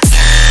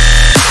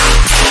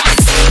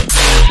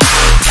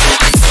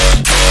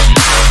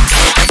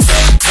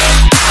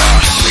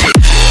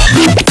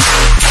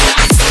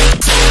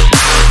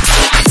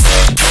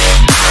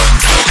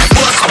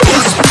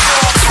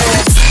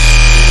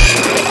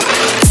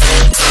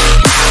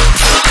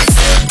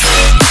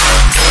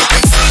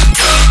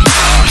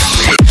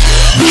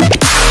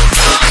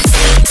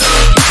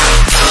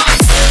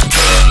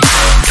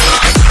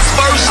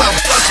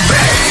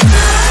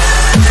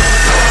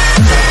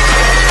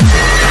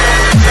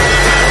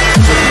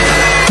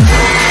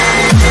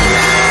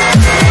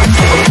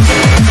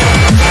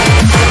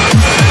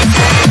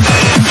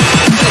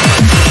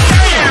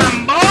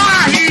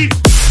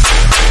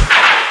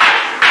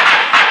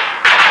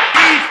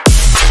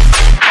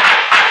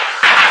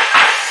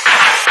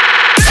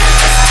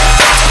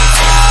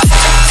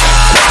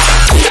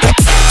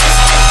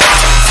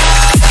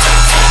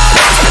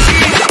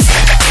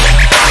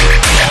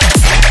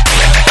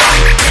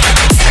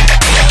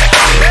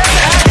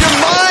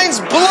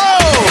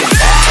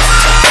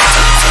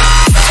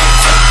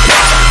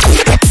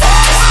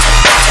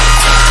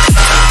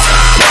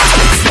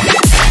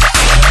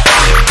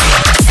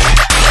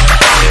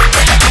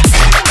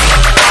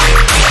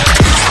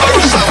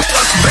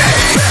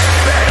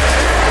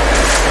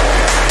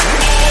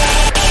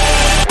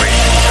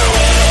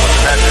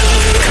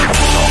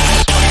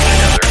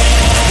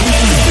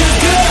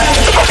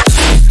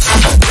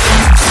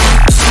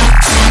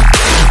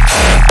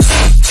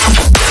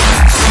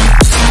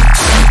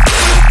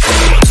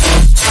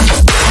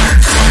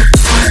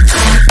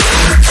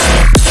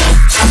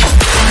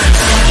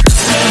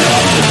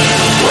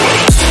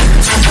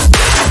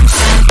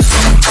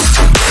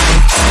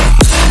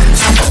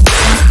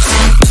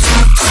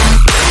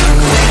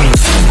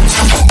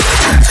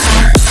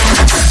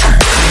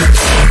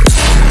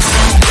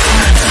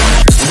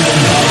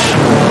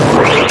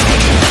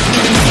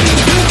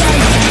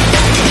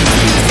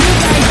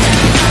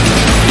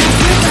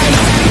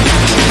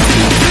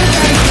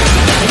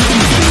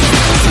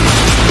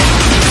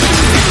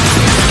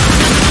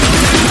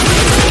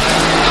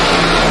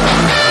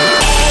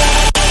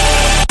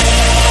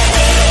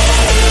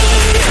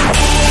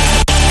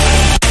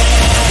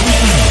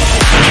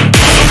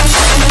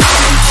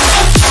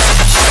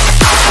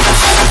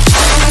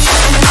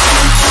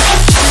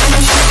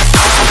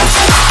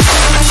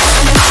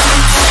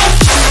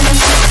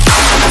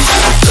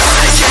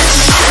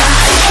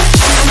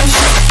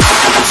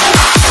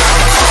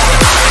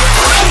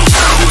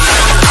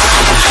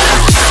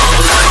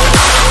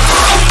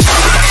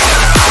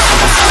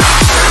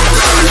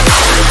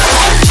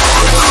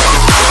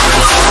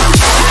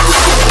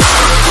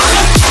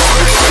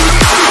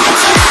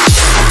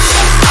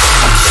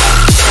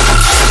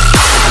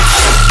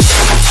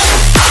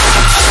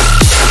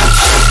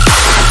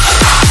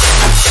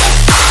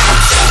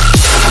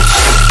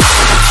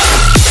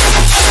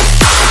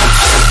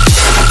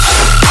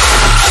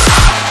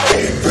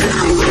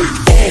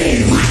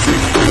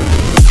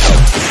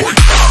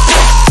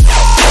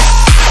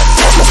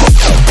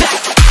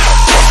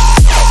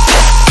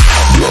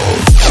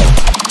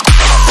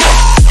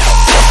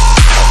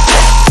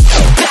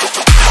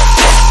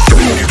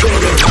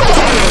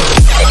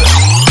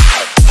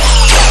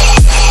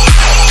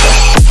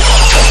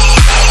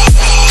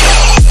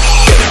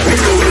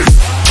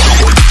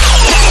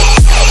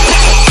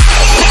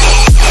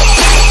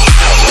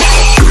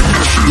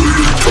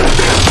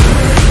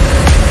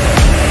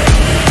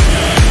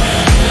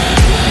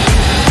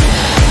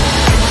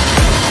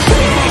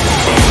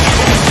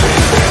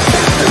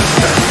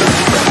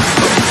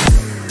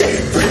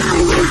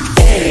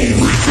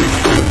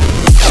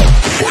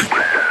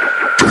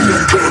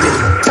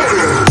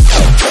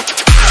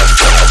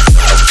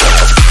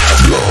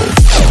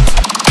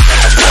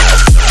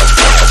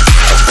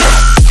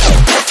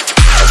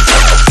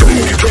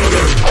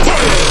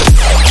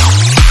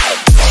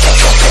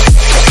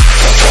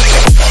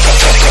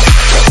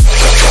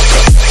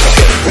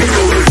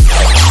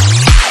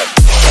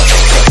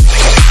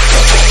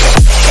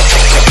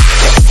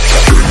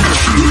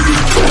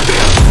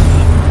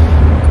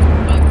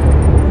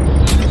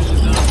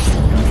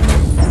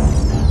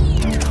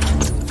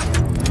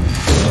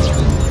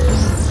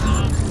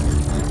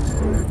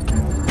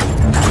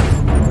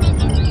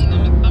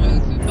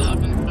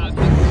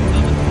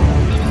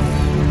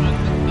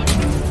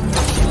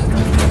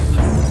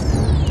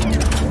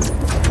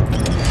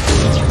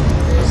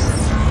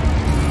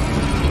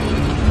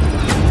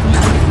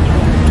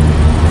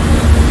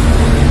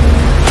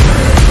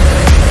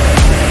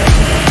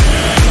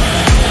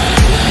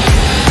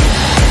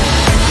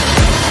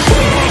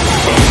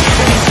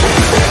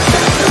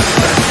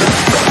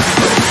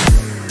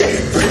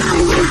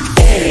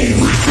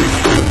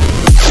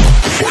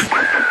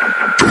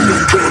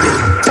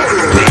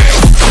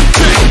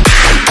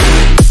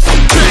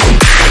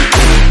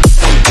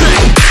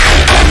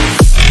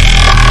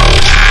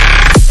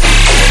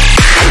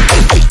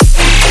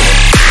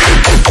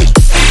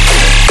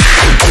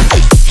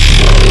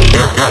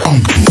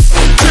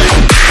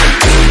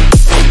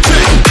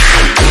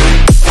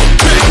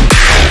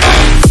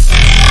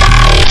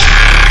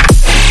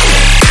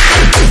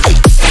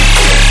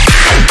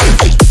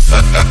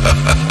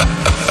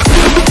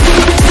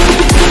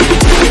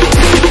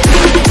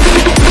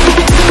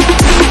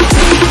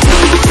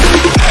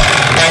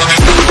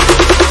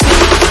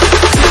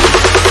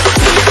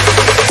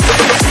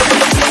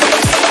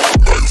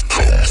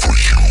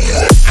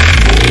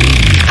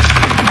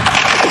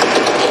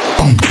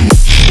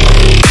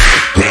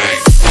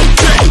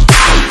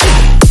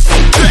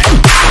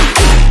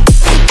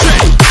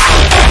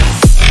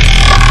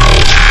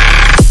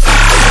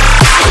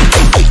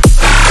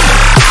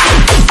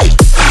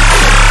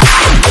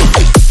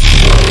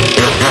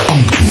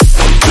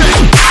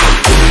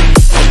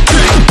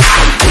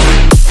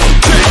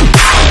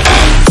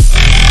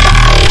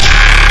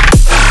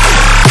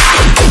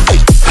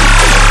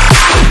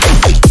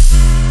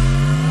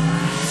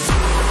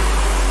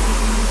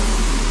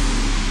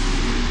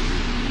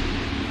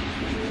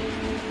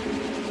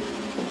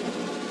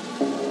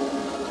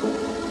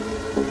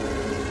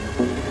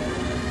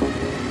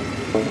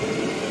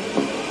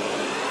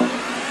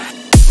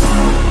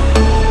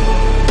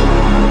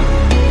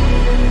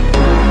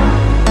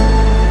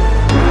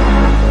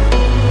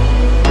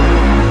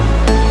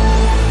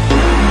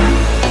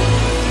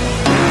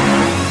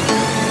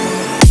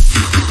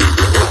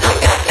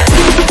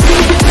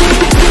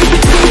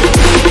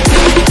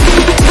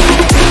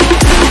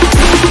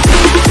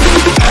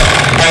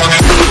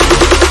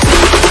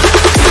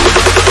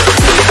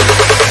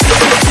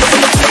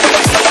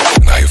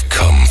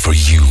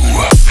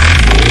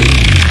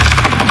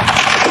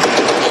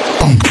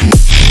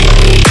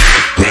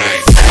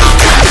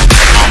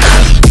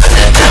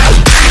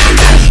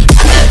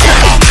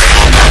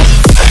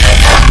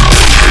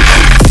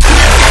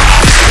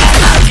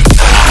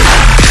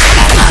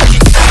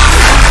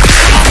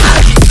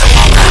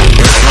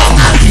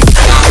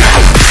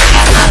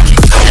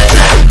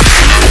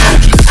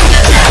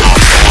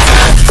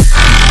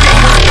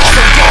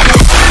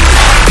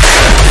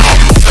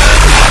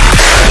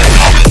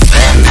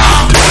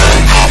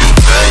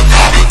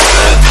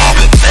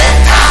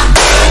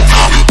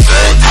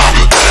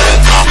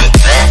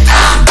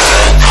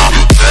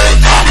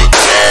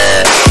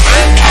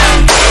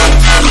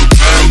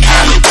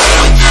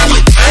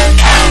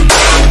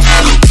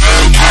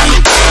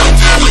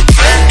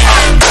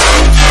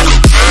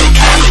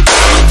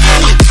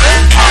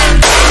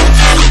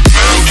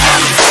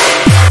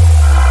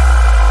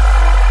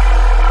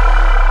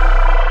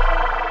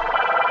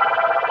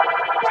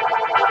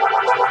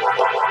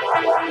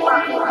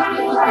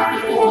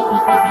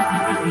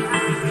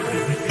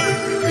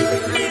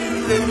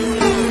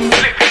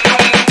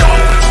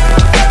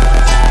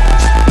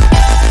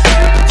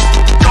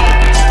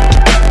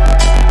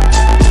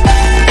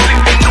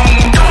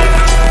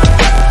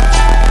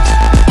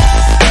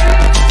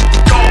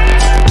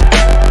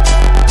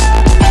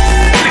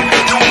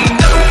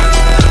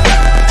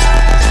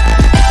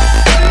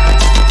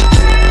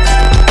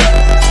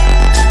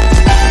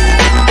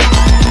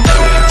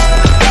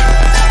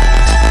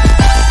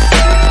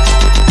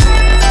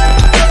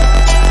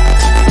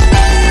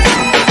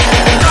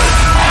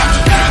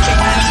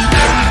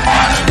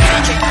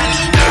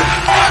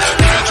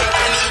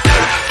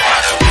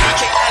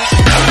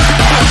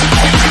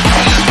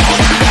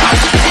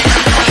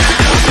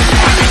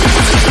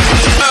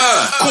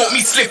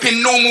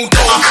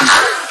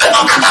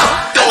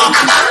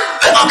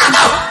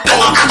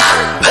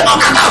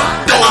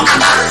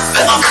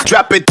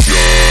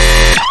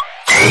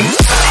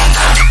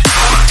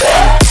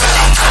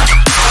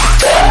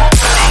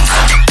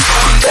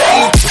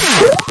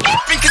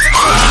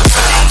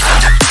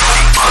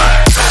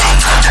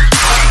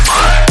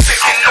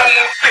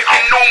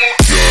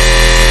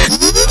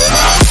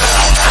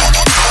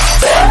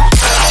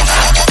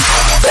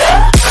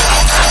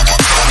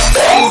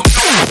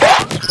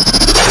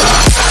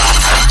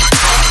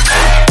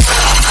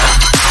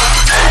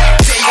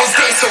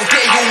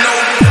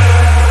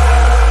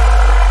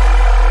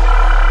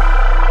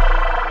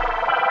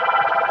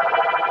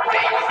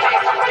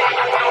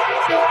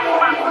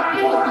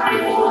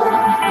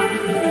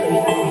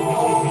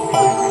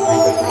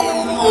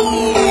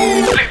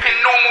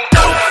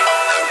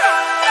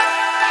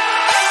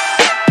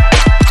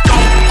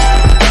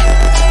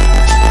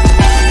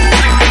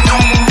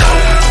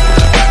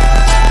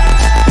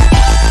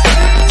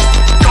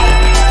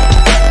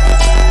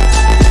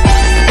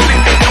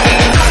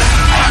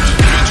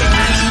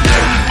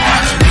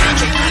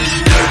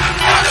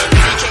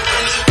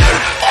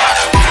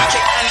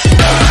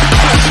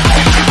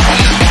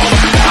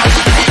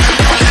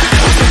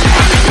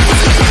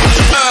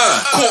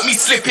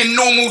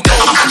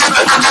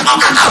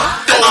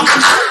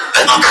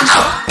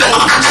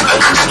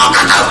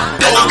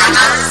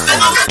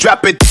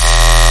 Drop it.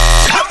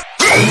 Drop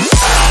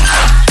it.